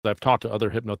I've talked to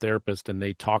other hypnotherapists and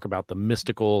they talk about the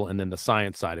mystical and then the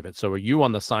science side of it. So are you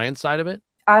on the science side of it?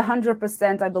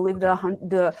 100%. I believe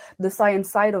the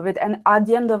science side of it. And at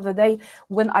the end of the day,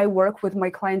 when I work with my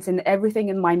clients and everything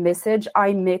in my message,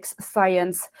 I mix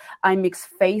science, I mix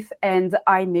faith, and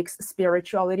I mix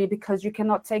spirituality, because you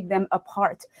cannot take them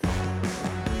apart.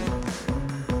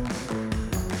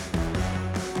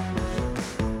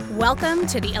 Welcome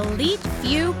to the Elite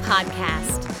Few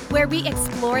podcast, where we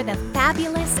explore the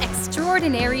fabulous,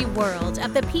 extraordinary world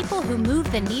of the people who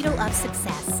move the needle of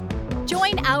success.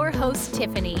 Join our host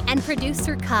Tiffany and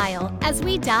producer Kyle as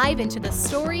we dive into the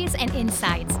stories and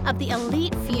insights of the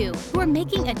elite few who are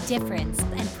making a difference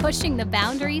and pushing the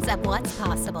boundaries of what's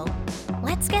possible.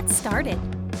 Let's get started.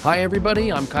 Hi,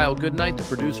 everybody. I'm Kyle Goodnight, the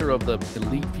producer of the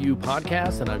Elite Few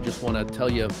podcast, and I just want to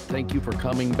tell you thank you for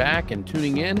coming back and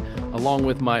tuning in, along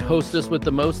with my hostess with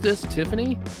the mostest,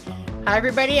 Tiffany. Hi,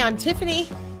 everybody. I'm Tiffany.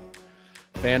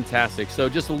 Fantastic. So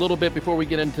just a little bit before we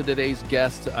get into today's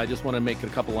guest, I just want to make a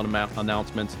couple of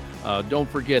announcements. Don't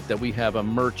forget that we have a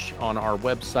merch on our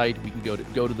website. We can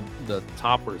go to the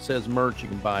top where it says merch. You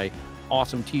can buy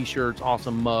awesome t-shirts,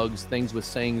 awesome mugs, things with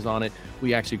sayings on it.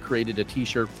 We actually created a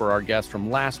t-shirt for our guest from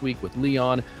last week with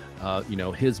Leon.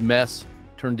 His mess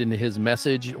turned into his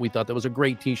message. We thought that was a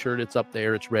great t-shirt. It's up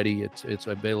there. It's ready. It's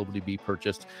available to be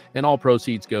purchased. And all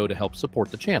proceeds go to help support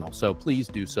the channel. So please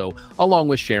do so, along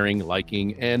with sharing,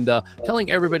 liking, and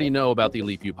telling everybody know about the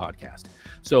Elite View podcast.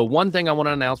 So one thing I want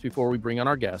to announce before we bring on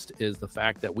our guest is the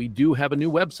fact that we do have a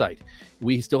new website.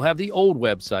 We still have the old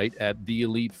website at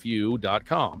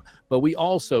theelitefew.com, but we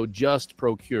also just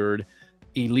procured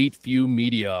Elite Few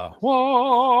Media.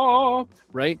 Whoa!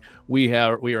 Right? We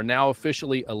are now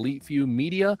officially Elite Few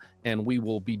Media, and we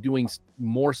will be doing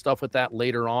more stuff with that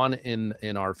later on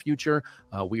in our future.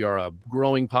 We are a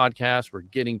growing podcast. We're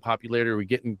getting popularity. We're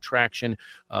getting traction.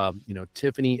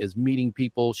 Tiffany is meeting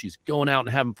people. She's going out and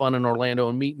having fun in Orlando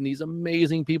and meeting these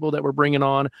amazing people that we're bringing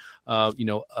on.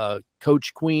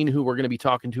 Coach Queen, who we're going to be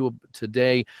talking to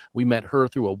today, we met her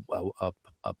through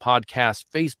a podcast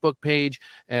Facebook page,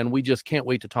 and we just can't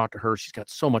wait to talk to her. She's got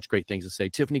so much great things to say.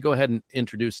 Tiffany, go ahead and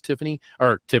introduce Tiffany.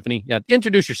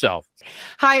 Introduce yourself.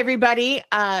 Hi, everybody.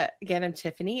 Again, I'm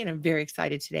Tiffany, and I'm very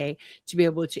excited today to be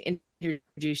able to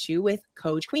introduce you with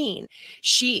Coach Queen.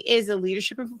 She is a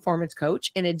leadership and performance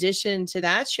coach. In addition to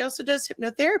that, she also does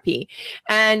hypnotherapy.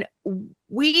 And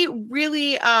we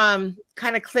really kind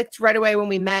of clicked right away when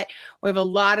we met. We have a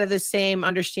lot of the same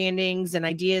understandings and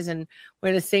ideas, and we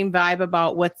have the same vibe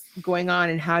about what's going on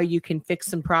and how you can fix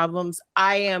some problems.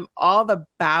 I am all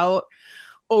about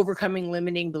overcoming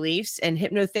limiting beliefs, and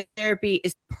hypnotherapy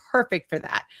is perfect for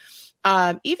that.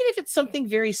 Even if it's something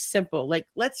very simple, like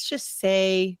let's just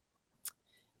say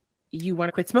you want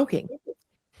to quit smoking.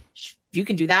 You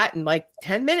can do that in like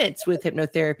 10 minutes with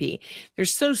hypnotherapy.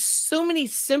 There's so many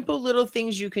simple little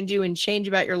things you can do and change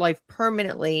about your life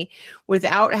permanently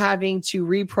without having to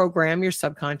reprogram your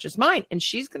subconscious mind. And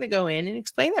she's going to go in and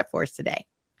explain that for us today.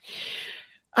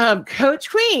 Coach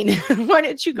Queen, why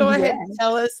don't you go ahead and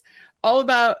tell us all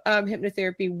about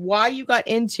hypnotherapy, why you got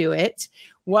into it,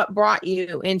 what brought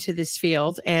you into this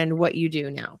field, and what you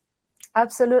do now.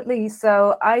 Absolutely.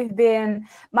 So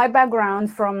my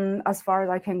background, from as far as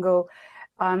I can go,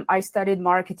 I studied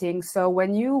marketing. So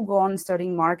when you go on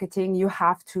studying marketing, you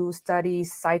have to study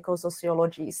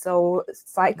psychosociology. So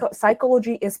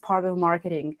psychology is part of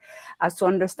marketing, as to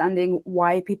understanding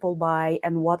why people buy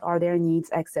and what are their needs,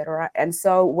 etc. And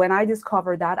so when I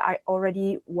discovered that, I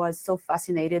already was so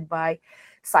fascinated by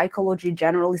psychology,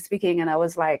 generally speaking, and I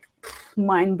was like,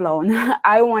 mind blown.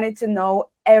 I wanted to know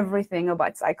everything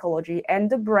about psychology, and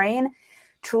the brain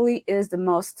truly is the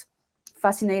most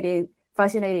fascinating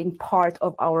part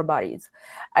of our bodies.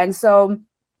 And so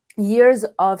years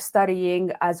of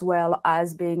studying, as well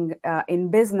as being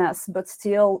in business, but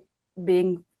still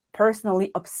being personally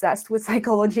obsessed with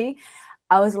psychology,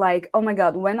 I was like, oh my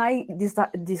God, when I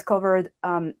discovered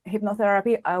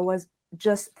hypnotherapy, I was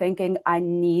just thinking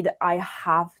I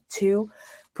have to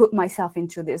put myself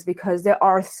into this, because there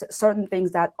are certain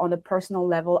things that on a personal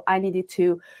level I needed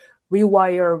to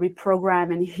rewire,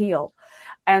 reprogram, and heal.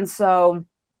 And so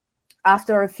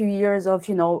after a few years of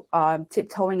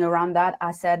tiptoeing around that,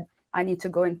 I said I need to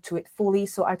go into it fully.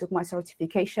 So I took my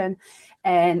certification,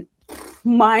 and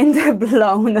mind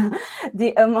blown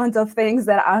the amount of things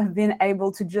that I've been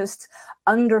able to just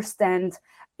understand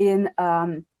in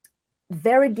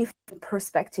very different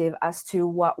perspective as to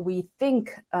what we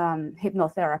think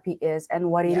hypnotherapy is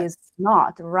and what it is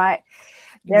not, right?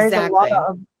 There's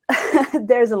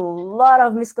a lot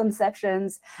of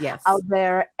misconceptions out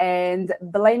there, and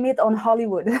blame it on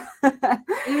Hollywood.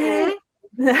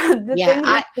 The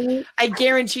Yeah, thing with me- I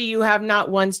guarantee you have not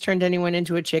once turned anyone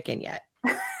into a chicken yet.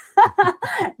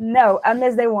 no,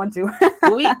 unless they want to.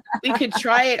 Well, we could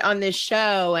try it on this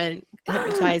show and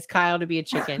hypnotize Kyle to be a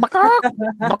chicken.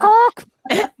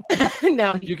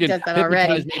 No, he You can does that hypnotize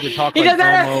already. me to talk He like does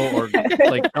that Elmo or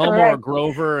like Elmo or Correct.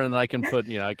 Grover, and I can put,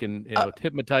 I can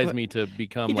hypnotize me to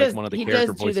become He like does, one of the he character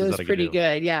does do voices those that I can pretty do.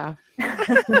 good. Yeah.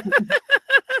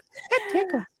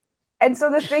 And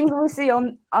so the things we see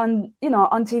on on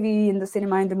TV, in the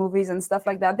cinema, in the movies and stuff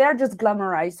like that, they're just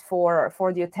glamorized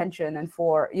for the attention and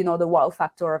for the wow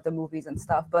factor of the movies and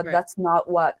stuff. But Right. that's not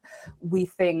what we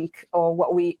think or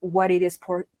what it is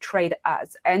portrayed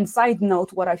as. And side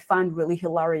note, what I find really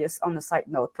hilarious on a side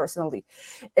note personally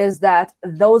is that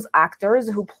those actors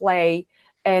who play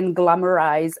and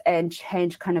glamorize and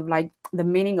change kind of like the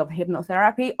meaning of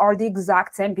hypnotherapy are the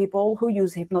exact same people who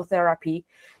use hypnotherapy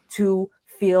to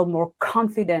feel more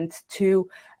confident, to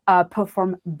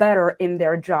perform better in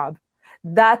their job.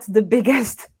 That's the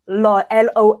biggest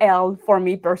LOL for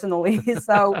me personally.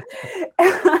 So,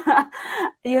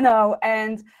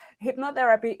 and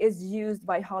hypnotherapy is used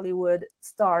by Hollywood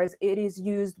stars. It is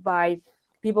used by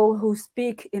people who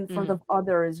speak in front of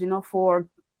others, for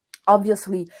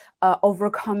obviously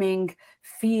overcoming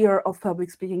fear of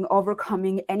public speaking,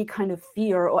 overcoming any kind of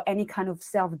fear or any kind of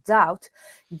self-doubt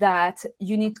that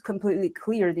you need completely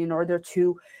cleared in order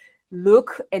to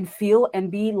look and feel and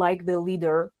be like the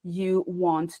leader you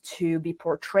want to be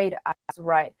portrayed as,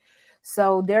 right?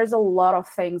 So there's a lot of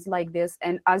things like this.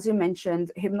 And as you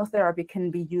mentioned, hypnotherapy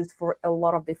can be used for a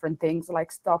lot of different things,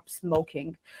 like stop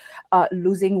smoking,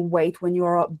 losing weight when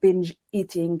you're binge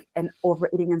eating and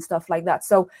overeating and stuff like that.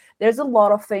 So there's a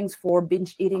lot of things for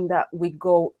binge eating that we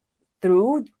go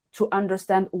through to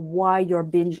understand why you're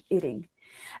binge eating.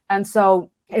 And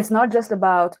so it's not just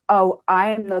about, oh,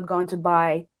 I'm not going to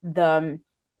buy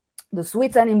the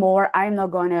sweets anymore, I'm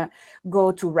not going to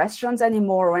go to restaurants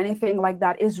anymore or anything like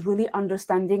that. Is really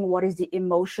understanding what is the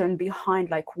emotion behind,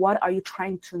 like what are you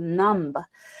trying to numb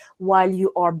while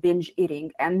you are binge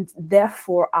eating. And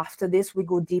therefore, after this, we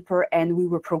go deeper and we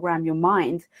reprogram your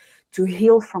mind to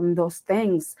heal from those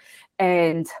things.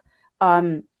 And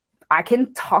I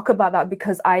can talk about that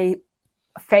because I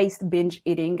faced binge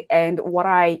eating, and what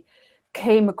I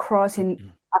came across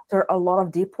after a lot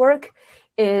of deep work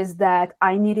is that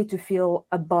I needed to feel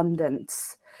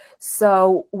abundance.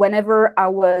 So whenever I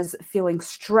was feeling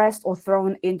stressed or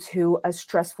thrown into a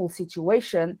stressful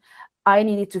situation, I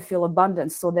needed to feel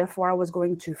abundance. So therefore, I was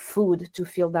going to food to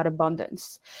feel that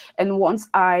abundance. And once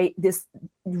I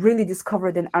really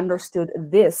discovered and understood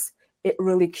this, it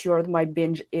really cured my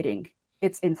binge eating.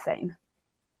 It's insane.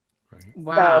 Right.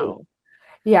 Wow. So,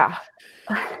 yeah.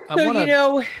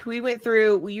 So, we went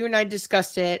through, you and I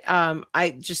discussed it.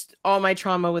 I just, all my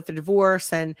trauma with the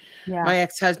divorce and my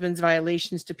ex-husband's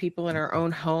violations to people in our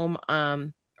own home,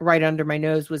 right under my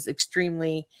nose was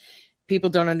extremely,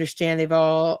 people don't understand.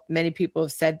 Many people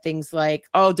have said things like,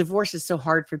 oh, divorce is so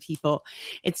hard for people.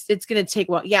 It's going to take,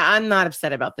 well, yeah, I'm not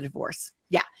upset about the divorce.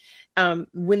 Yeah.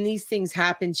 When these things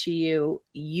happen to you,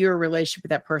 your relationship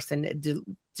with that person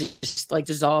just like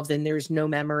dissolves and there's no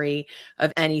memory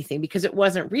of anything because it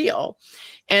wasn't real.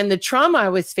 And the trauma I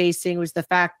was facing was the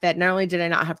fact that not only did I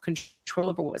not have control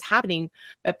over what was happening,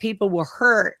 but people were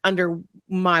hurt under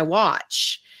my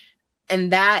watch.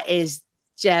 And that is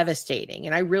devastating.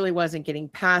 And I really wasn't getting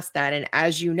past that. And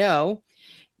as you know,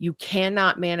 you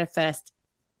cannot manifest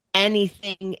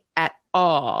anything at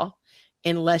all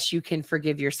unless you can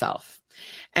forgive yourself.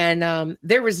 And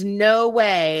there was no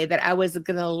way that I was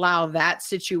going to allow that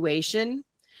situation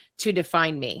to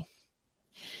define me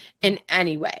in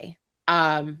any way.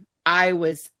 I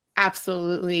was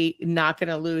absolutely not going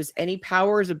to lose any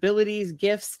powers, abilities,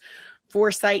 gifts,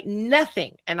 foresight,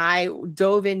 nothing. And I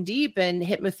dove in deep, and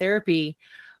hypnotherapy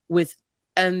was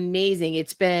amazing.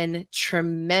 It's been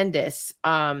tremendous.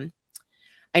 I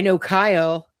know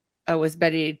Kyle was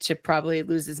ready to probably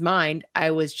lose his mind.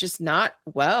 I was just not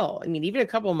well. I mean, even a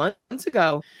couple of months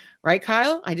ago, right,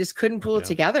 Kyle? I just couldn't pull it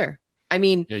together. I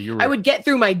mean, I would get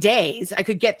through my days. I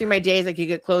could get through my days. I could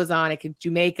get clothes on. I could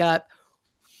do makeup.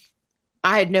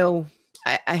 I had no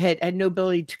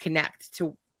ability to connect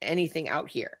to anything out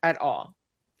here at all.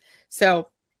 So,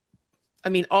 I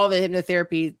mean, all the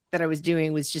hypnotherapy that I was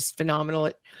doing was just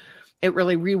phenomenal. It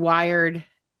really rewired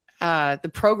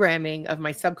the programming of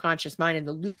my subconscious mind and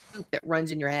the loop that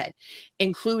runs in your head,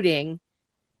 including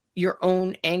your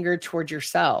own anger towards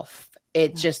yourself.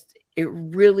 It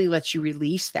really lets you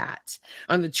release that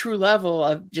on the true level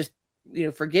of just,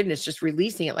 forgiveness, just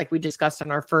releasing it. Like we discussed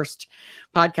on our first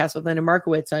podcast with Linda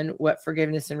Markowitz on what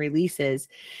forgiveness and release is.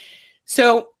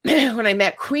 So when I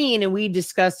met Queen and we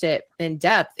discussed it in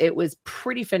depth, it was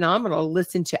pretty phenomenal.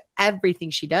 Listen to everything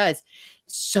she does.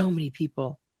 So many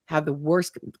people have the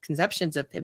worst conceptions of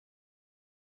him.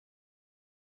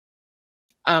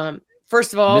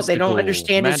 First of all, they don't Mystical,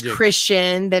 understand it's magic.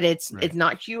 Christian, that it's Right.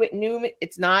 not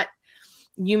it's not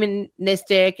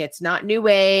humanistic, it's not new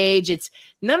age, it's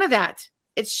none of that.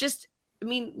 It's just, I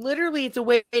mean, literally, it's a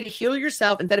way to heal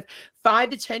yourself. Instead of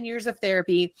 5 to 10 years of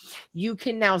therapy, you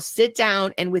can now sit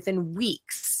down and within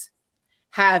weeks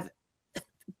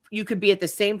you could be at the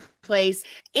same place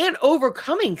and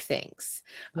overcoming things.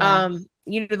 Yeah.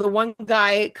 The one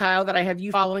guy, Kyle, that I have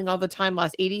you following all the time,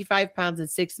 lost 85 pounds in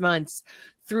 6 months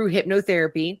through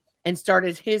hypnotherapy and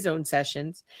started his own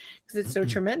sessions because it's so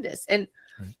tremendous. And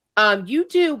you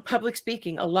do public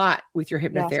speaking a lot with your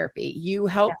hypnotherapy. You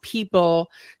help people.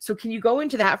 So can you go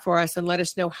into that for us and let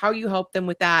us know how you help them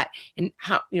with that and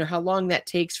how long that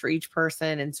takes for each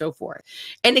person and so forth,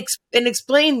 and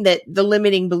explain that the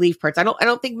limiting belief parts. I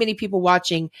don't think many people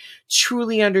watching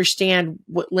truly understand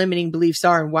what limiting beliefs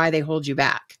are and why they hold you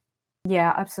back.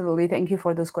 Yeah, absolutely. Thank you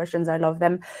for those questions. I love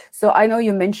them. So I know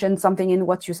you mentioned something in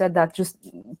what you said that just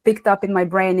picked up in my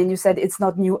brain, and you said it's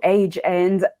not new age.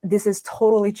 And this is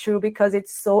totally true because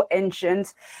it's so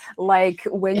ancient. Like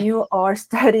when you are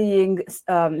studying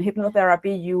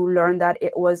hypnotherapy, you learn that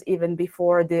it was even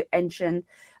before the ancient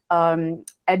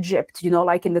Egypt,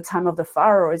 like in the time of the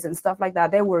pharaohs and stuff like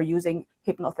that, they were using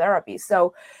hypnotherapy.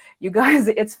 So you guys,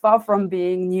 it's far from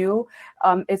being new.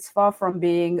 It's far from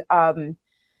being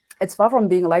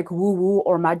like woo-woo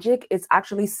or magic. It's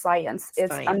actually science.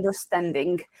 It's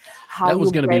understanding how that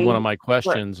was going to be one of my works.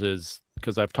 questions, is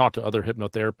because I've talked to other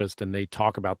hypnotherapists and they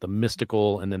talk about the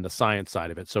mystical and then the science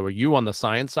side of it. So are you on the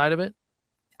science side of it?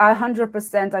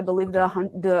 100%. I believe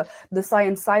the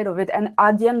science side of it. And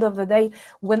at the end of the day,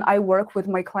 when I work with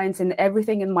my clients and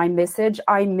everything in my message,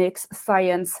 I mix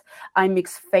science, I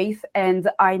mix faith, and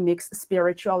I mix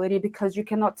spirituality, because you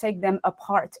cannot take them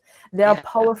apart. They are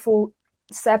powerful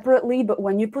separately, but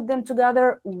when you put them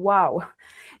together, wow,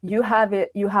 you have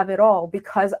it all.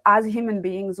 Because as human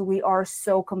beings, we are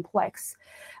so complex.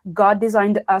 God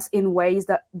designed us in ways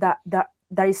that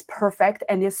is perfect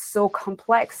and is so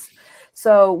complex.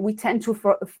 So we tend to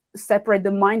separate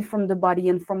the mind from the body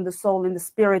and from the soul and the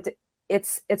spirit.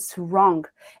 It's wrong.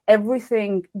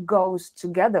 Everything goes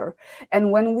together.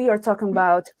 And when we are talking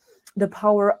about the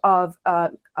power of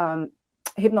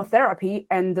hypnotherapy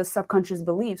and the subconscious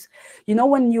beliefs,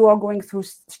 when you are going through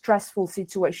stressful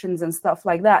situations and stuff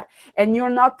like that, and you're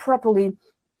not properly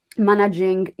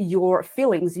managing your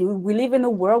feelings, we live in a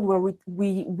world where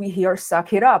we hear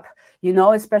suck it up,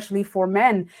 especially for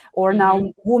men, or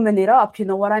now woman it up, you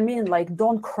know what I mean? Like,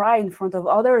 don't cry in front of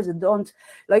others.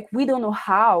 We don't know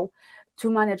how to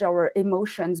manage our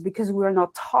emotions because we are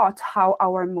not taught how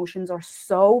our emotions are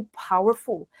so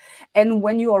powerful. And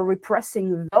when you are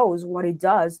repressing those, what it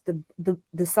does,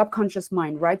 the subconscious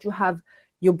mind, right? You have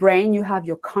your brain, you have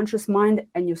your conscious mind,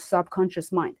 and your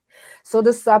subconscious mind. So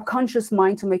the subconscious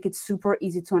mind, to make it super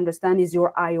easy to understand, is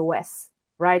your iOS,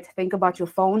 right? Think about your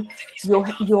phone,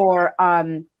 your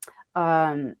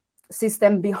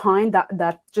system behind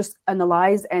that just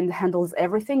analyze and handles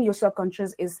everything. Your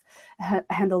subconscious is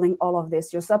handling all of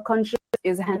this. Your subconscious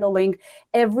is handling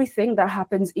everything that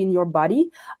happens in your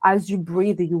body as you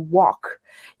breathe, you walk,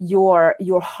 your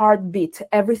heartbeat,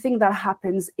 everything that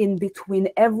happens in between,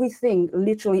 everything,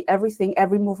 literally everything,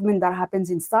 every movement that happens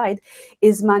inside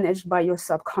is managed by your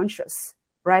subconscious,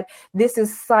 right? This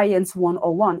is science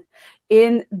 101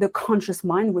 in the conscious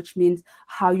mind, which means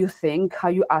how you think, how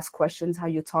you ask questions, how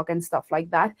you talk and stuff like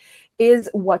that, is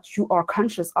what you are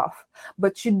conscious of.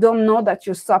 But you don't know that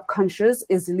your subconscious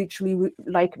is literally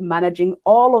like managing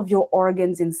all of your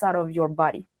organs inside of your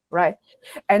body, right?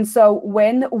 And so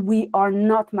when we are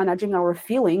not managing our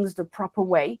feelings the proper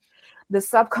way, the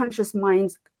subconscious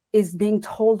mind is being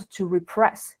told to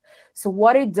repress. So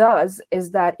what it does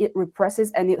is that it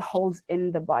represses and it holds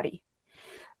in the body.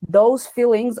 Those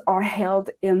feelings are held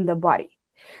in the body.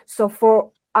 So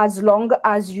for as long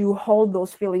as you hold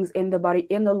those feelings in the body,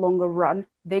 in the longer run,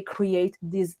 they create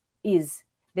diseases.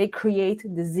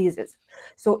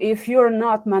 So if you're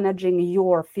not managing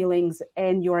your feelings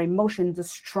and your emotions, the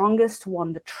strongest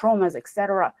one, the traumas,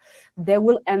 etc., they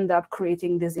will end up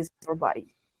creating disease in your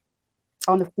body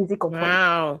on the physical plane.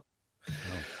 Wow.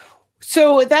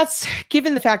 So that's,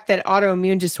 given the fact that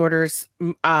autoimmune disorders,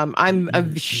 I'm a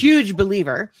huge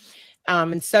believer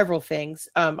in several things.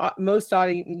 Most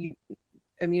autoimmune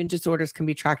disorders can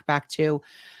be tracked back to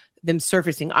them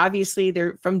surfacing. Obviously,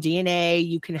 they're from DNA.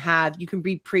 You can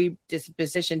be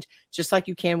predispositioned just like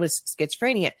you can with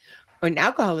schizophrenia. and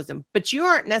alcoholism, but you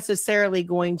aren't necessarily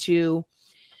going to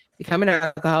become an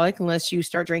alcoholic unless you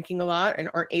start drinking a lot and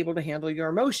aren't able to handle your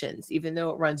emotions, even though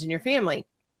it runs in your family.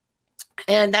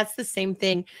 And that's the same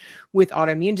thing with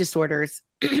autoimmune disorders.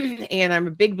 And I'm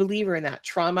a big believer in that.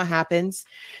 Trauma happens.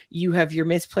 You have your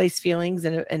misplaced feelings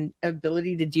and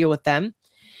ability to deal with them.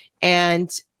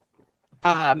 And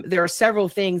there are several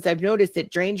things I've noticed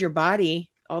that drains your body,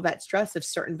 all that stress of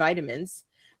certain vitamins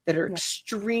that are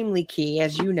extremely key.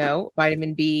 As you know,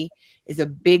 vitamin B is a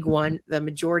big one. The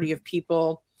majority of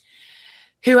people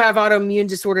who have autoimmune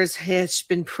disorders has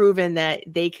been proven that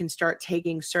they can start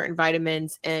taking certain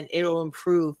vitamins and it'll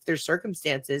improve their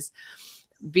circumstances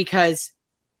because,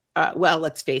 well,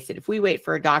 let's face it, if we wait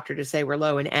for a doctor to say we're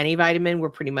low in any vitamin, we're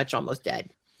pretty much almost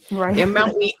dead. Right. The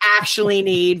amount we actually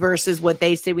need versus what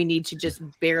they say we need to just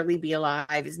barely be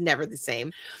alive is never the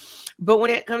same. But when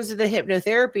it comes to the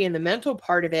hypnotherapy and the mental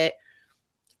part of it,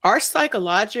 our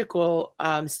psychological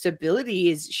stability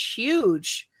is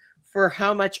huge for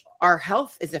how much our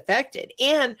health is affected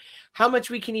and how much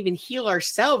we can even heal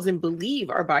ourselves and believe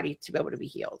our body to be able to be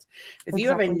healed. If you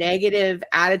have a negative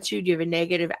attitude, you have a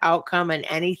negative outcome on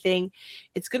anything,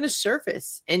 it's going to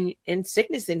surface in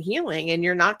sickness and healing, and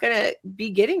you're not going to be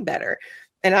getting better.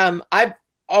 And I've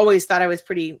always thought I was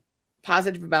pretty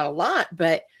positive about a lot,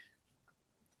 but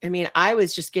I mean, I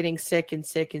was just getting sick and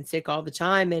sick and sick all the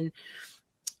time.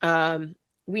 And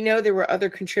we know there were other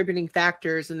contributing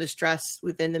factors in the stress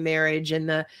within the marriage and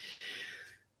the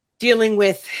dealing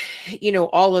with,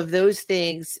 all of those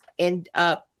things end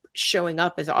up showing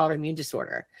up as autoimmune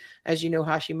disorder. As you know,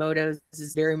 Hashimoto's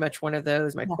is very much one of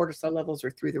those. My cortisol levels are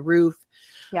through the roof.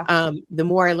 Yeah. The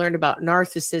more I learned about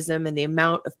narcissism and the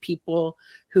amount of people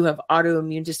who have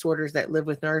autoimmune disorders that live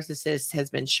with narcissists has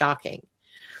been shocking.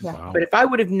 Yeah. Wow. But if I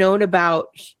would have known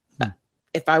about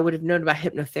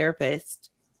hypnotherapists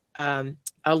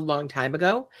a long time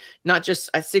ago, not just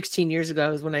 16 years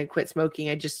ago is when I quit smoking.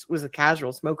 I just was a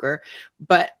casual smoker,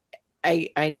 but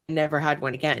I never had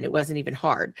one again. It wasn't even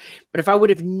hard. But if I would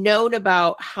have known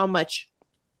about how much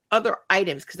other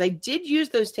items, because I did use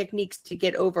those techniques to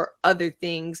get over other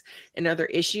things and other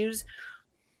issues,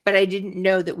 but I didn't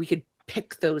know that we could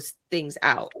pick those things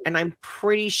out. And I'm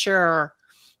pretty sure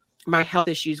my health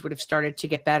issues would have started to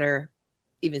get better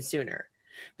even sooner,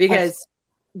 because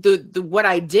the what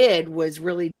I did was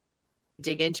really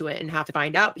dig into it and have to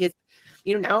find out, because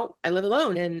now I live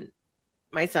alone and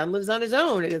my son lives on his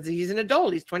own because he's an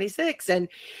adult, he's 26, and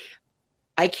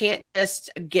I can't just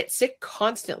get sick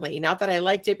constantly. Not that I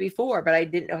liked it before, but I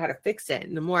didn't know how to fix it.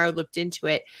 And the more I looked into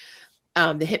it,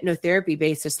 the hypnotherapy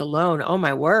basis alone, oh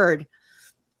my word.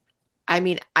 I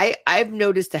mean, I've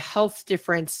noticed a health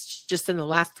difference just in the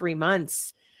last 3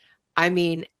 months. I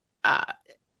mean,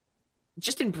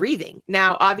 just in breathing.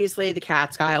 Now, obviously, the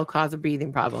cat's will cause a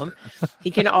breathing problem.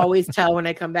 He can always tell when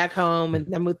I come back home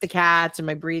and I'm with the cats and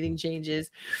my breathing changes.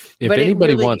 If But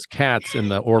anybody wants cats in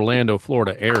the Orlando,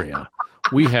 Florida area,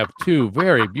 we have 2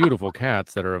 very beautiful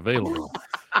cats that are available.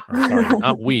 Or, sorry,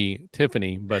 not we,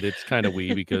 Tiffany, but it's kind of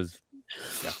we because,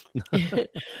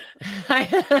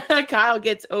 Kyle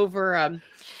gets over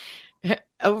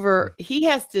he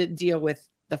has to deal with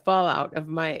the fallout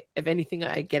of anything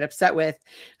I get upset with.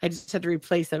 I just had to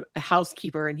replace a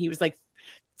housekeeper, and he was like,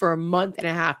 for a month and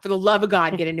a half, for the love of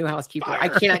God, get a new housekeeper. I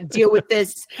cannot deal with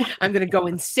this. I'm going to go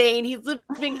insane. He's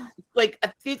living like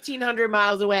 1,500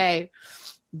 miles away,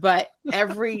 but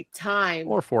every time,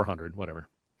 or 400, whatever.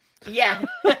 Yeah.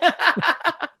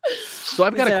 So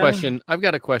I've got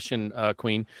a question,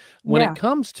 Queen. When it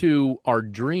comes to our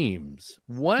dreams,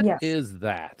 what is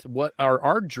that? What are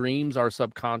our dreams, our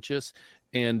subconscious?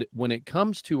 And when it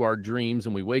comes to our dreams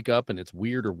and we wake up and it's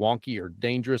weird or wonky or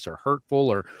dangerous or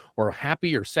hurtful or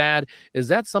happy or sad, is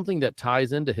that something that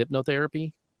ties into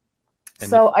hypnotherapy? And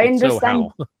so I understand.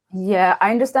 So how? Yeah,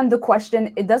 I understand the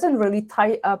question. It doesn't really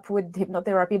tie up with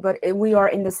hypnotherapy, but we are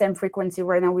in the same frequency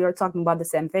right now. We are talking about the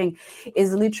same thing.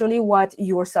 Is literally what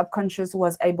your subconscious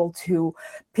was able to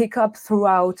pick up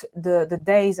throughout the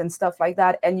days and stuff like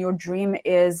that. And your dream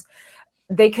is,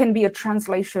 they can be a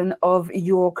translation of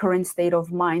your current state of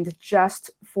mind,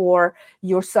 just for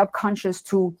your subconscious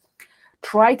to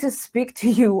try to speak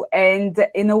to you, and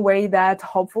in a way that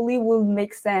hopefully will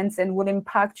make sense and will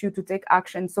impact you to take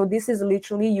action. So this is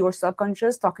literally your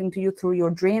subconscious talking to you through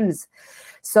your dreams.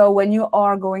 So when you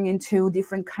are going into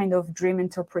different kind of dream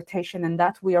interpretation, and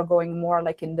that we are going more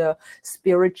like in the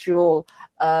spiritual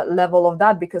level of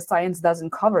that, because science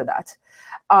doesn't cover that.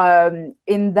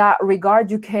 In that regard,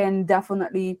 you can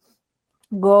definitely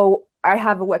go. I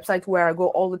have a website where I go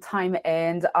all the time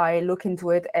and I look into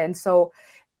it. And so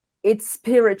it's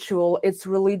spiritual, it's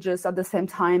religious at the same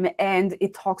time, and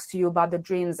it talks to you about the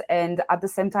dreams, and at the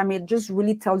same time it just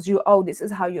really tells you, oh, this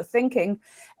is how you're thinking,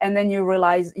 and then you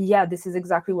realize, yeah, this is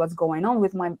exactly what's going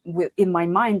on in my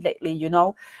mind lately, you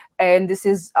know. And this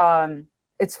is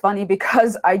it's funny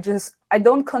because I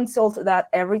don't consult that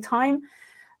every time.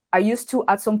 I used to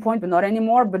at some point, but not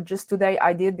anymore. But just today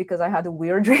I did because I had a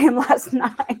weird dream last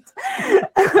night.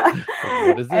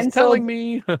 What is this telling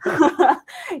me?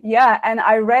 Yeah, and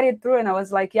I read it through and I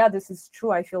was like, yeah, this is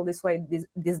true. I feel this way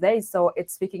these days. So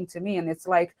it's speaking to me, and it's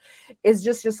like, it's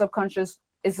just your subconscious.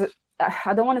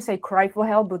 I don't want to say cry for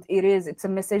help, but it is. It's a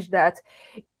message that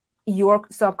your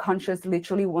subconscious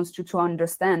literally wants you to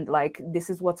understand, like, this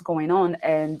is what's going on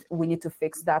and we need to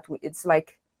fix that. It's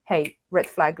like, hey, red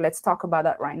flag, let's talk about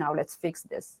that right now. Let's fix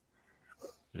this.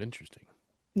 Interesting.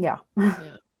 Yeah.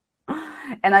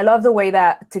 And I love the way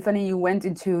that, Tiffany, you went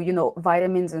into, you know,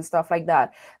 vitamins and stuff like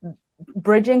that.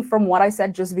 Bridging from what I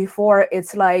said just before,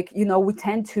 it's like, you know, we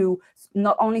tend to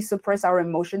not only suppress our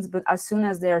emotions, but as soon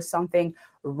as there's something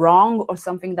wrong or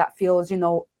something that feels, you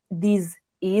know,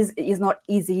 is not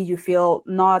easy, you feel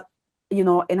not, you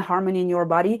know, in harmony in your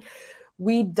body,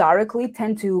 we directly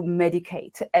tend to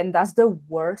medicate, and that's the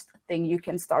worst thing you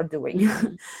can start doing.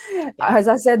 As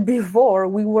I said before,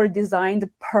 we were designed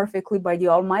perfectly by the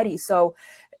Almighty, so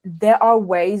there are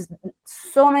ways,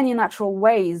 so many natural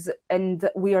ways, and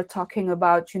we are talking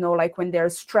about, you know, like when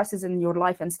there's stresses in your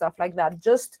life and stuff like that,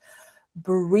 just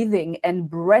breathing and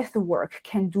breath work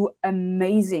can do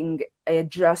amazing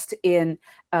just in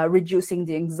reducing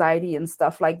the anxiety and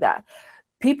stuff like that.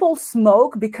 People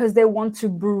smoke because they want to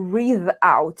breathe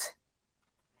out.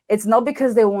 It's not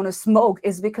because they want to smoke,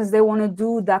 it's because they want to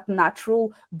do that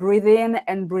natural breathe in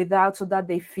and breathe out so that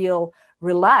they feel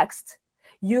relaxed.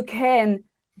 You can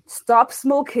stop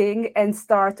smoking and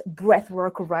start breath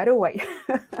work right away.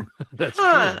 That's true.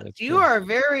 That's you true. are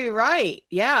very right.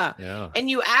 Yeah. Yeah. And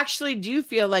you actually do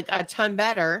feel like a ton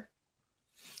better.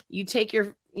 You take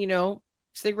your, you know,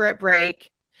 cigarette break.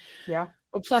 Yeah.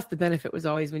 Well, plus the benefit was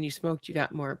always when you smoked, you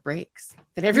got more breaks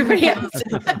than everybody else.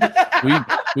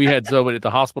 we had so many at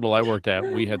the hospital I worked at.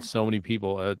 We had so many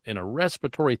people in a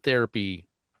respiratory therapy,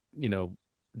 you know,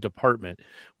 department.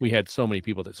 We had so many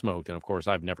people that smoked, and of course,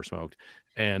 I've never smoked,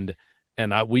 and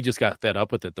we just got fed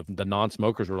up with it. The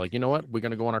non-smokers were like, you know what, we're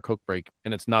going to go on our Coke break,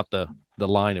 and it's not the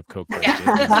line of Coke break.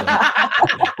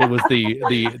 It was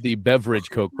the beverage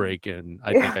Coke break, and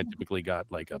I think I typically got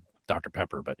like a Dr.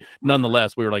 Pepper, but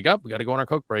nonetheless, we were like, we got to go on our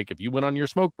Coke break. If you went on your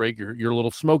smoke break, your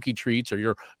little smoky treats, or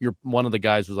you're one of the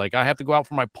guys was like, I have to go out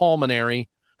for my pulmonary.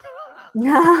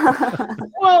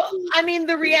 Well, I mean,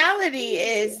 the reality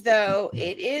is, though,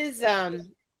 it is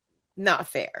not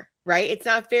fair, right? It's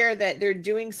not fair that they're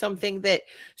doing something that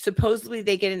supposedly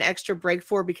they get an extra break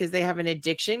for because they have an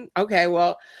addiction. Okay,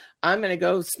 well, I'm going to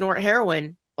go snort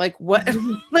heroin. Like what?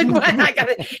 Like what?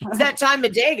 It's that time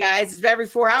of day, guys. It's every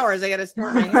 4 hours. I got to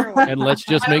snort my heroin. And let's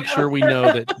just make sure we know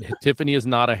that Tiffany is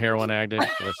not a heroin addict.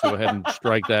 Let's go ahead and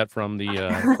strike that from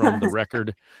the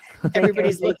record.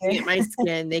 Everybody's looking at my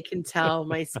skin. They can tell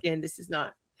my skin. This is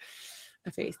not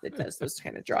a face that does those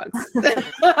kind of drugs.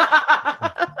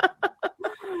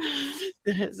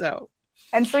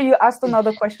 And so you asked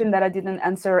another question that I didn't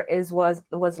answer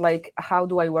was like, how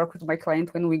do I work with my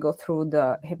client when we go through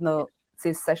the hypnosis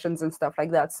sessions and stuff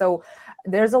like that? So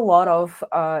there's a lot of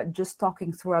just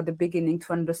talking throughout the beginning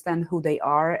to understand who they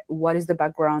are, what is the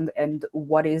background, and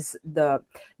what is the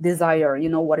desire, you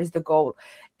know, what is the goal.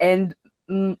 And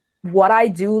what I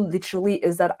do literally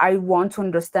is that I want to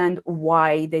understand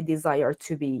why they desire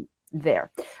to be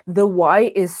there. The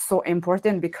why is so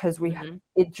important because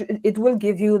it will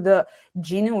give you the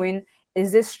genuine,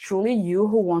 is this truly you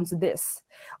who wants this?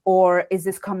 Or is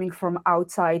this coming from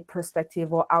outside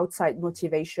perspective or outside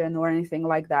motivation or anything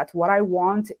like that? What I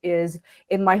want is,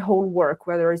 in my whole work,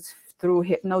 whether it's through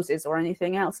hypnosis or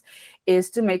anything else,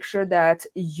 is to make sure that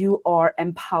you are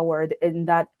empowered and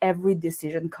that every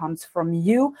decision comes from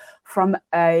you, from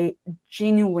a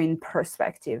genuine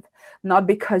perspective, not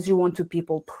because you want to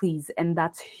people please. And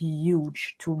that's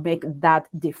huge to make that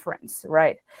difference,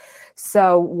 right?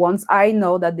 So once I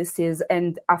know that this is,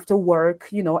 and after work,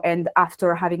 you know, and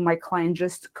after having my client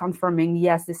just confirming,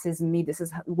 yes, this is me, this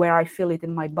is where I feel it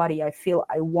in my body, I feel,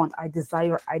 I want, I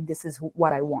desire, this is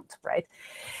what I want, right?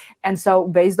 And so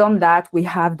based on that, we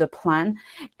have the plan.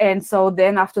 And so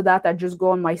then after that, I just go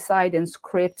on my side and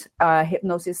script a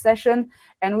hypnosis session.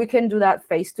 And we can do that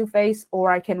face-to-face,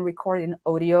 or I can record in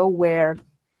audio where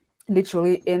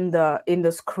literally in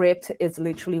the script, it's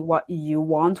literally what you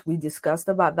want. We discussed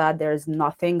about that. There's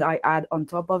nothing I add on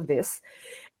top of this.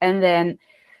 And then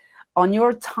on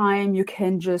your time, you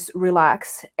can just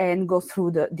relax and go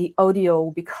through the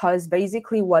audio, because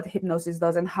basically what hypnosis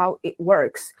does and how it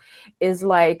works is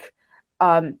like,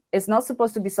 it's not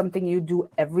supposed to be something you do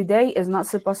every day. It's not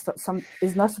supposed to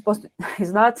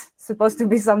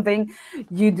be something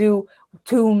you do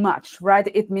too much, right?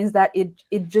 It means that it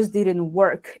just didn't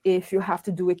work if you have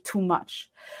to do it too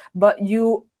much. But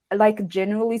you, like,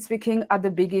 generally speaking, at the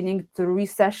beginning, 3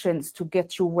 sessions to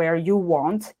get you where you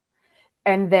want,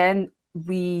 and then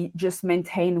we just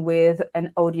maintain with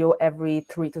an audio every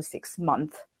 3 to 6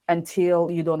 months until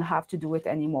you don't have to do it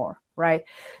anymore, right?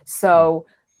 So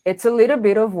it's a little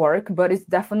bit of work, but it's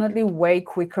definitely way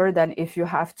quicker than if you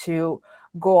have to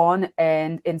go on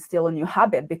and instill a new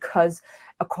habit, because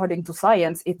according to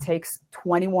science, it takes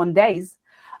 21 days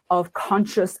of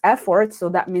conscious effort. So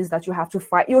that means that you have to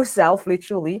fight yourself,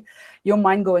 literally, your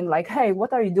mind going like, hey,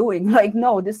 what are you doing? Like,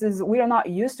 no, we are not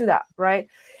used to that, right?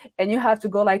 And you have to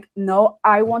go like, no,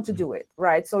 I want to do it,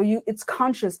 right? So it's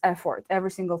conscious effort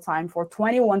every single time for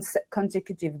 21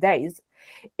 consecutive days.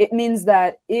 It means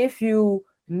that if you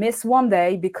miss one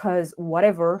day because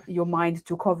whatever, your mind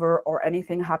took over, or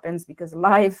anything happens because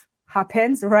life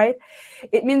happens, right?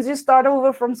 It means you start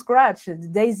over from scratch.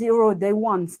 Day 0, day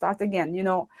 1, start again,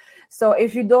 So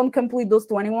if you don't complete those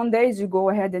 21 days, you go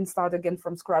ahead and start again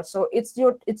from scratch. So it's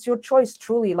your choice,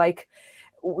 truly. Like,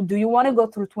 do you want to go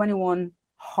through 21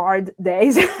 hard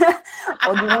days or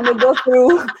do you want to go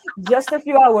through just a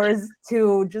few hours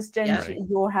to just change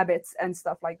your habits and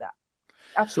stuff like that?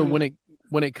 Absolutely. So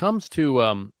when it comes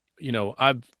to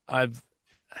I've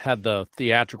had the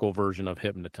theatrical version of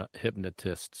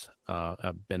hypnotists.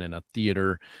 I've been in a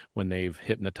theater when they've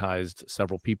hypnotized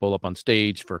several people up on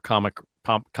stage for comic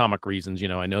reasons.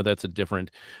 I know that's a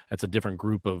different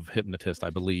group of hypnotists, I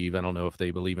believe. I don't know if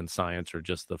they believe in science or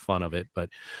just the fun of it, but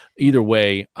either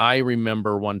way, I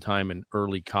remember one time in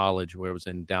early college where I was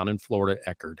down in Florida,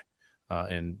 Eckerd,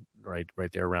 and right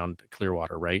there around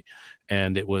Clearwater, right?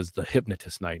 And it was the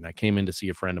hypnotist night, and I came in to see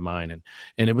a friend of mine, and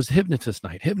it was hypnotist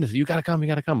night. Hypnotist, you gotta come.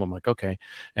 I'm like, okay.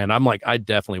 And I'm like, I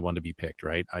definitely wanted to be picked,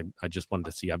 right? I just wanted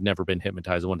to see. I've never been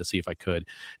hypnotized. I wanted to see if I could.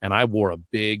 And I wore a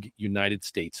big United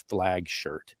States flag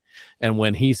shirt. And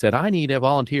when he said, I need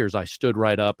volunteers, I stood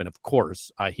right up. And of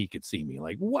course, he could see me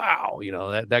like, wow,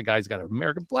 that guy's got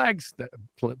American flags,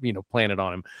 planted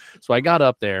on him. So I got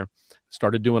up there,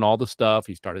 started doing all the stuff.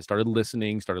 He started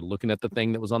listening, started looking at the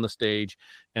thing that was on the stage.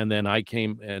 And then I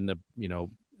came and,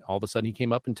 all of a sudden he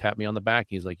came up and tapped me on the back.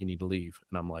 He's like, you need to leave.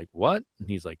 And I'm like, what? And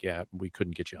he's like, yeah, we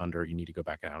couldn't get you under. You need to go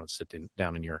back down and sit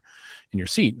down in your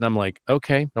seat. And I'm like,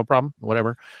 okay, no problem,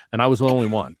 whatever. And I was the only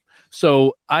one.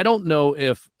 So I don't know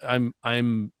if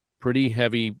I'm pretty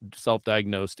heavy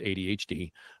self-diagnosed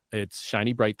ADHD. It's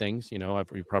shiny bright things.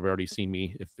 You've probably already seen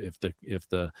me. If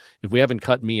we haven't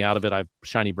cut me out of it, I've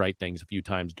shiny bright things a few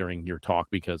times during your talk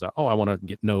because I want to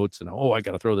get notes and I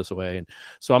got to throw this away. And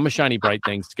so I'm a shiny bright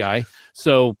things guy.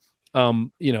 So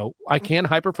I can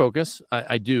hyper focus.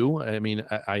 I do. I mean,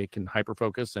 I can hyper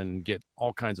focus and get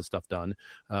all kinds of stuff done.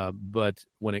 But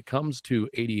when it comes to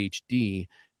ADHD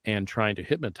and trying to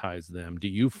hypnotize them, do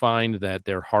you find that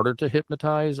they're harder to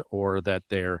hypnotize, or that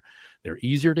they're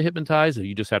easier to hypnotize, or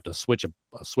you just have to switch a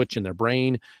switch in their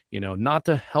brain, not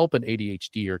to help an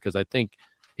ADHDer, because I think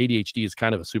ADHD is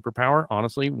kind of a superpower,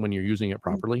 honestly, when you're using it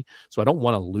properly. So I don't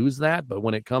want to lose that. But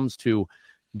when it comes to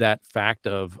that fact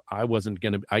of I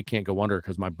can't go under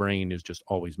because my brain is just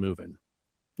always moving.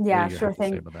 Yeah, sure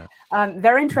thing.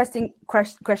 Very interesting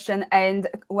question. And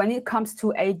when it comes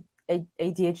to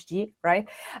ADHD, right?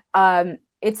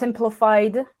 It's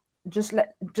simplified. Just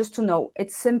to know,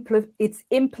 it's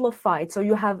amplified. So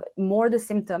you have more the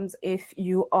symptoms if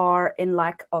you are in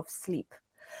lack of sleep.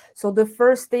 So the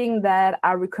first thing that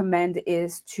I recommend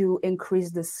is to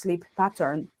increase the sleep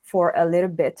pattern for a little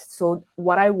bit. So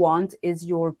what I want is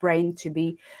your brain to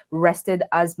be rested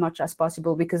as much as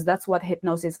possible, because that's what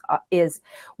hypnosis is.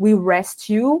 We rest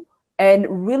you and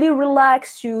really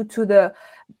relax you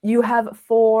you have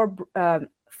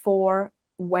four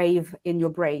wave in your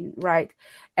brain, right?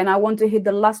 And I want to hit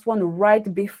the last one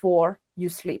right before you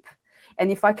sleep.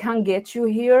 And if I can't get you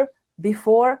here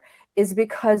before, is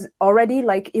because already,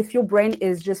 like, if your brain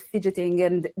is just fidgeting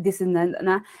and this and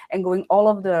that and going all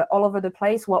over the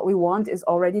place, what we want is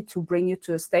already to bring you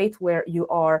to a state where you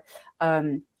are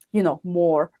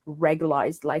more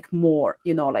regularized, like more,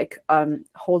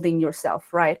 holding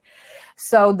yourself, right?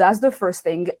 So that's the first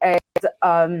thing.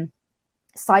 And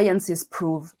science is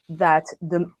proof that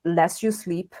the less you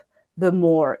sleep, the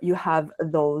more you have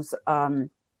those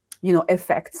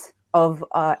effects of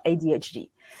ADHD.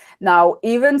 Now,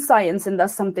 even science, and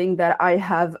that's something that I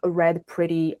have read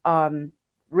pretty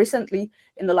recently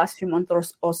in the last few months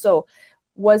or so,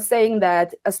 was saying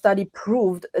that a study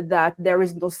proved that there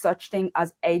is no such thing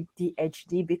as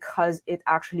ADHD because it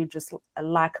actually just a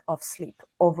lack of sleep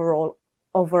overall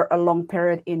over a long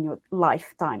period in your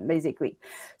lifetime, basically.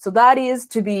 So that is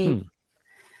to be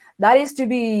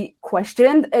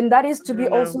questioned, and that is to be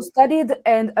also studied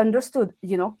and understood.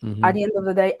 At the end of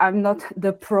the day, I'm not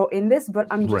the pro in this, but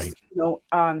I'm just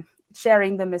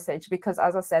sharing the message, because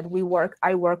as I said,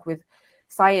 I work with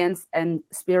science and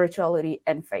spirituality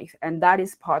and faith, and that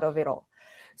is part of it all.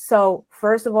 So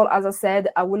first of all, as I said,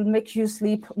 I will make you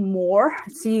sleep more,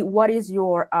 see what is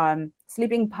your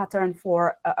sleeping pattern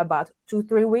for about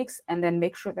 2-3 weeks, and then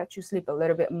make sure that you sleep a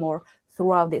little bit more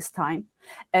throughout this time.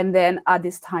 And then at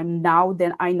this time now,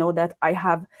 then I know that I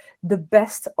have the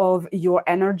best of your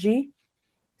energy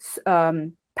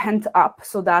pent up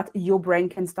so that your brain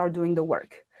can start doing the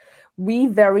work. We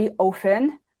very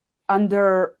often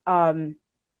under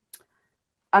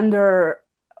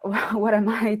what am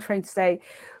I trying to say?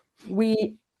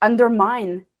 We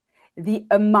undermine the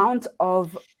amount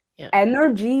of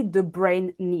energy the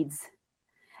brain needs.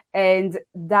 And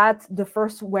that the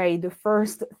first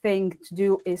thing to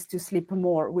do is to sleep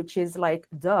more, which is like,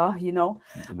 duh,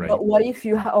 Right. But what if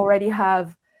you already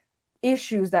have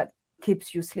issues that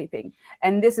keeps you sleeping?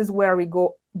 And this is where we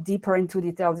go deeper into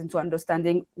details, into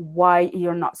understanding why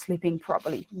you're not sleeping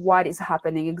properly, what is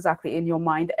happening exactly in your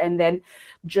mind, and then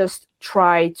just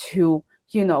try to,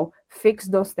 fix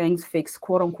those things,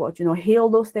 quote unquote, heal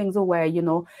those things away.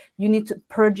 You need to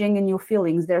purging in your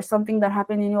feelings. There's something that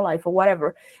happened in your life or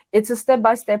whatever. It's a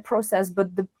step-by-step process,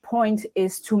 but the point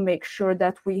is to make sure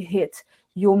that we hit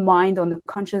your mind on the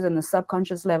conscious and the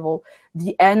subconscious level,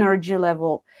 the energy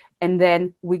level, and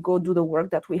then we go do the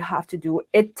work that we have to do.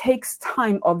 It takes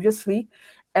time, obviously.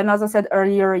 And as I said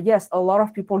earlier, yes, a lot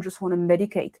of people just want to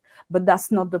medicate, but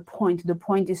that's not the point. The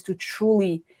point is to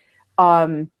truly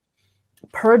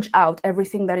purge out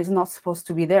everything that is not supposed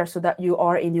to be there so that you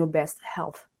are in your best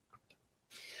health.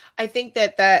 I think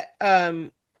that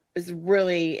is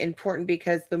really important,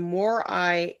 because the more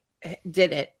I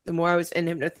did it, the more I was in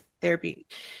hypnotherapy,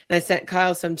 and I sent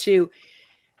Kyle some too,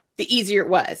 the easier it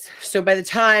was. So by the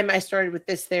time I started with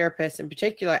this therapist in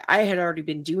particular, I had already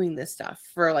been doing this stuff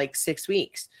for like 6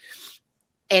 weeks,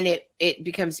 and it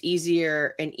becomes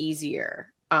easier and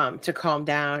easier to calm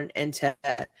down and to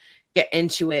get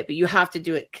into it, but you have to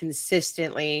do it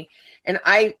consistently. And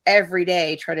I every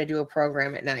day try to do a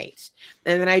program at night,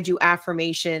 and then I do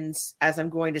affirmations as I'm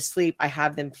going to sleep. I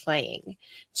have them playing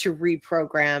to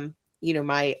reprogram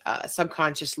my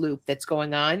subconscious loop that's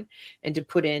going on, and to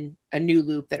put in a new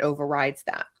loop that overrides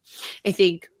that. I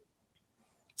think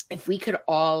if we could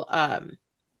all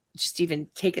just even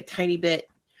take a tiny bit,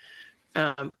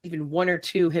 even 1 or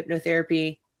 2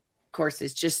 hypnotherapy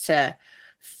courses, just to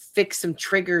fix some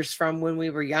triggers from when we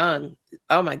were young,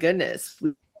 oh my goodness,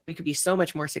 we could be so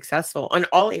much more successful in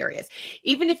all areas,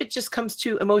 even if it just comes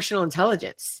to emotional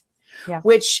intelligence,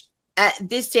 which at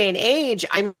this day and age,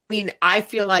 I mean, I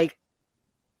feel like,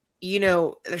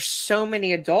 there's so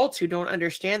many adults who don't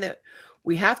understand that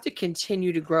we have to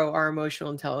continue to grow our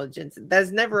emotional intelligence.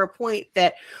 There's never a point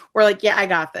that we're like, yeah, I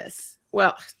got this.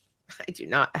 Well, I do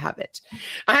not have it.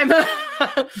 I'm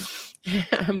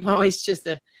always just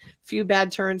a few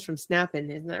bad turns from snapping.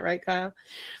 Isn't that right, Kyle?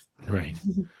 Right.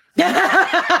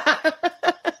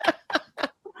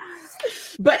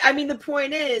 But I mean, the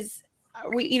point is,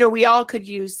 we all could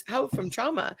use help from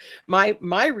trauma.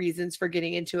 My reasons for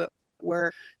getting into it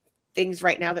were things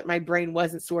right now that my brain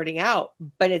wasn't sorting out,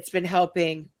 but it's been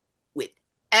helping with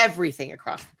everything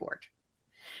across the board.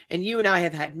 And you and I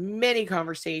have had many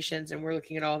conversations, and we're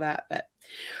looking at all that, but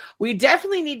we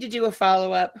definitely need to do a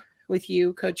follow-up with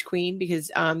you, Coach Queen,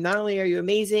 because not only are you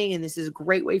amazing, and this is a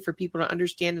great way for people to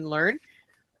understand and learn,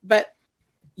 but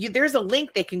there's a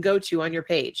link they can go to on your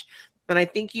page. And I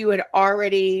think you had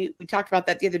we talked about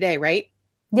that the other day, right?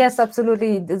 Yes,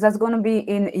 absolutely. That's going to be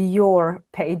in your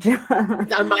page.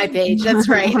 On my page. That's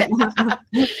right.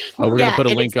 We're going to put a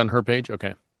link on her page.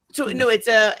 Okay. So no, it's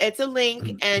a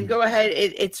link, and go ahead.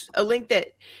 It's a link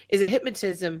that is a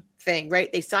hypnotism thing, right?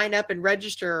 They sign up and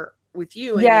register with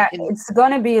you. And it's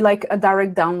going to be like a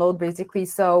direct download, basically.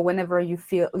 So whenever you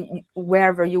feel,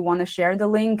 wherever you want to share the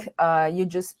link, you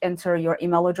just enter your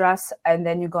email address, and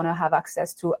then you're going to have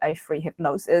access to a free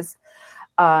hypnosis.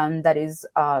 That is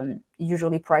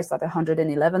usually priced at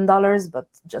 $111, but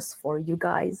just for you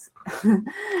guys,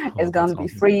 it's gonna be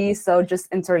free. So just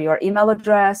enter your email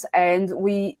address, and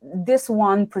this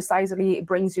one precisely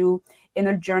brings you in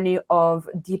a journey of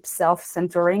deep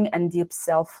self-centering and deep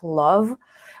self-love,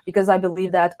 because I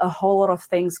believe that a whole lot of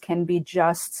things can be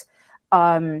just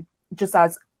just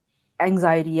as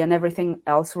anxiety and everything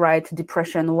else, right?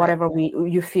 Depression, whatever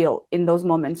you feel in those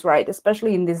moments, right?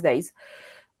 Especially in these days,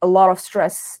 a lot of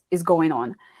stress is going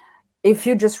on. If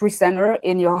you just recenter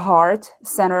in your heart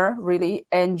center, really,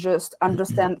 and just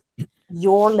understand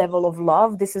your level of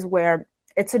love, this is where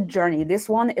it's a journey. This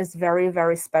one is very,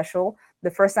 very special.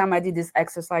 The first time I did this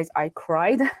exercise, I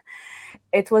cried.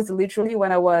 It was literally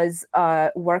when I was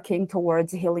working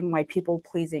towards healing my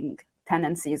people-pleasing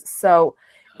tendencies. So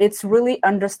it's really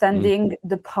understanding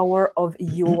the power of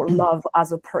your love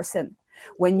as a person.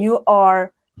 When you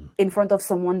are in front of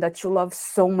someone that you love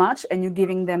so much and you're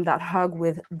giving them that hug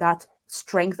with that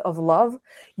strength of love,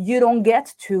 you don't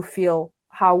get to feel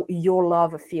how your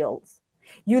love feels.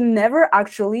 You never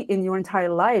actually in your entire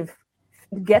life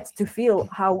get to feel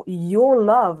how your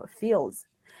love feels.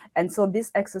 And so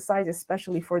this exercise,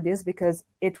 especially for this, because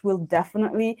it will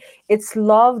definitely, it's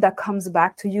love that comes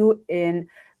back to you in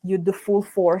the full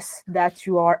force that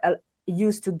you are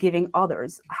used to giving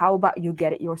others. How about you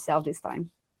get it yourself this time?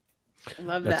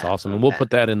 Love That's that. awesome. And we'll put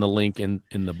that in the link in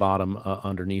the bottom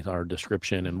underneath our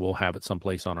description, and we'll have it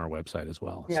someplace on our website as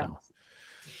well. Yeah. So.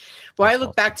 Well, I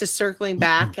look back to circling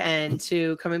back and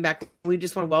to coming back. We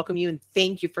just want to welcome you and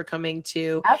thank you for coming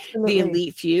to the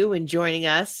Elite Few and joining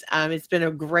us. It's been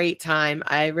a great time.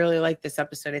 I really like this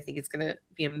episode. I think it's going to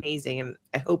be amazing. And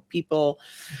I hope people,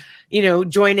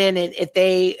 join in. And if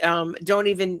they don't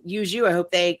even use you, I hope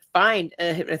they find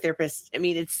a hypnotherapist. I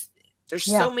mean, there's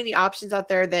so many options out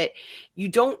there that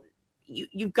you've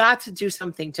got to do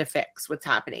something to fix what's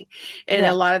happening. And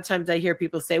a lot of times I hear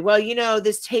people say, well,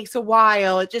 this takes a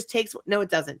while. It just takes, no, it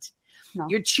doesn't. No.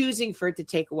 You're choosing for it to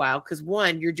take a while because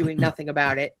one, you're doing nothing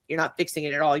about it. You're not fixing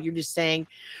it at all. You're just saying,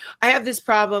 I have this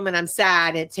problem and I'm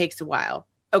sad. And it takes a while.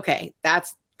 Okay.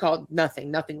 That's called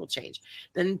nothing. Nothing will change.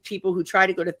 Then people who try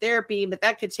to go to therapy, but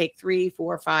that could take 3,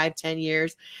 4, 5, 10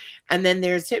 years. And then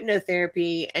there's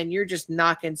hypnotherapy and you're just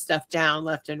knocking stuff down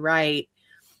left and right.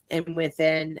 And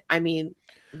within,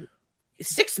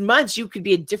 6 months, you could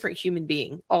be a different human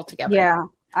being altogether. Yeah,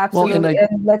 absolutely.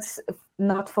 And let's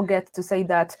not forget to say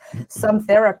that some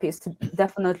therapists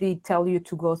definitely tell you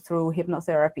to go through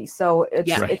hypnotherapy. So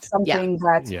it's something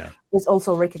that is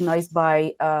also recognized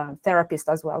by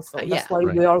therapists as well. So that's why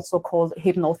we're also called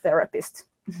hypnotherapists.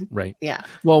 Right. Yeah.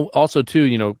 Well, also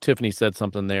too, Tiffany said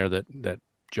something there that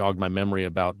jogged my memory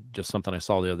about just something I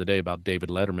saw the other day about David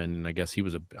Letterman. And I guess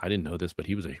I didn't know this, but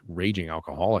he was a raging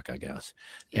alcoholic, I guess.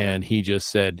 Yeah. And he just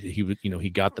said he would, he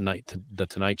got the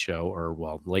Tonight Show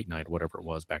or late night, whatever it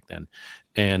was back then.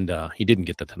 And he didn't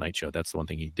get the Tonight Show. That's the one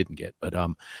thing he didn't get. But I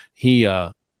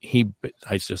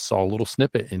just saw a little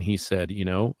snippet and he said,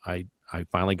 I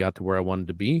finally got to where I wanted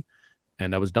to be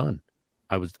and I was done.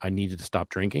 I needed to stop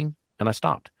drinking and I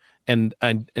stopped. And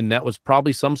that was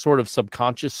probably some sort of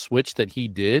subconscious switch that he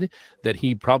did that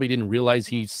he probably didn't realize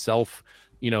he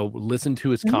listened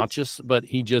to his conscious, but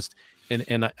he just,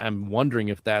 and I'm wondering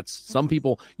if that's some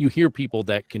people, you hear people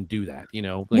that can do that,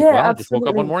 I just woke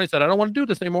up one morning and said, I don't want to do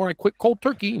this anymore. I quit cold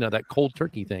turkey, that cold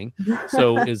turkey thing.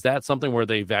 So is that something where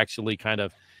they've actually kind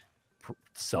of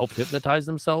self-hypnotize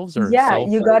themselves? Or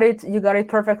you got it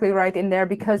perfectly right in there,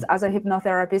 because as a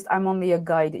hypnotherapist, I'm only a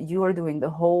guide. You are doing the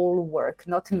whole work,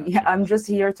 not me. I'm just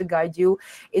here to guide you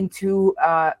into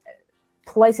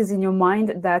places in your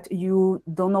mind that you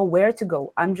don't know where to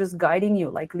go. I'm just guiding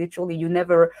you, like literally you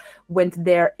never went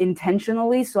there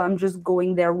intentionally, so I'm just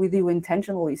going there with you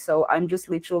intentionally. So I'm just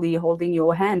literally holding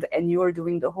your hand and you are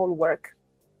doing the whole work.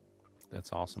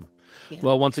 That's awesome. Yeah.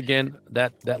 Well, once again,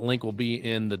 that link will be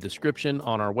in the description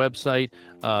on our website.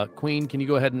 Queen, can you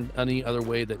go ahead and any other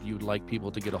way that you'd like people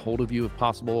to get a hold of you, if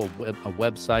possible, a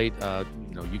website?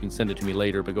 You can send it to me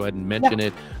later, but go ahead and mention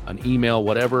it, an email,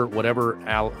 whatever,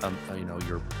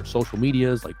 your social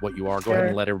medias, like what you are. Go ahead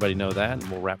and let everybody know that, and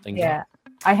we'll wrap things up.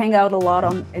 I hang out a lot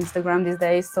on Instagram these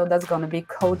days, so that's going to be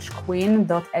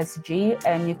coachqueen.sg,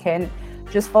 and you can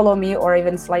just follow me or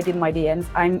even slide in my DMs.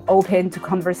 I'm open to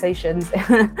conversations.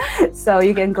 So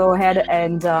you can go ahead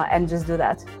and just do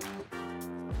that.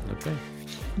 Okay.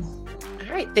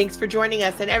 All right. Thanks for joining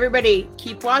us. And everybody,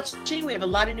 keep watching. We have a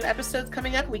lot of new episodes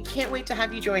coming up. We can't wait to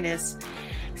have you join us.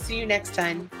 See you next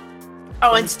time.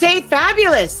 Oh, and stay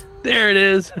fabulous. There it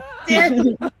is.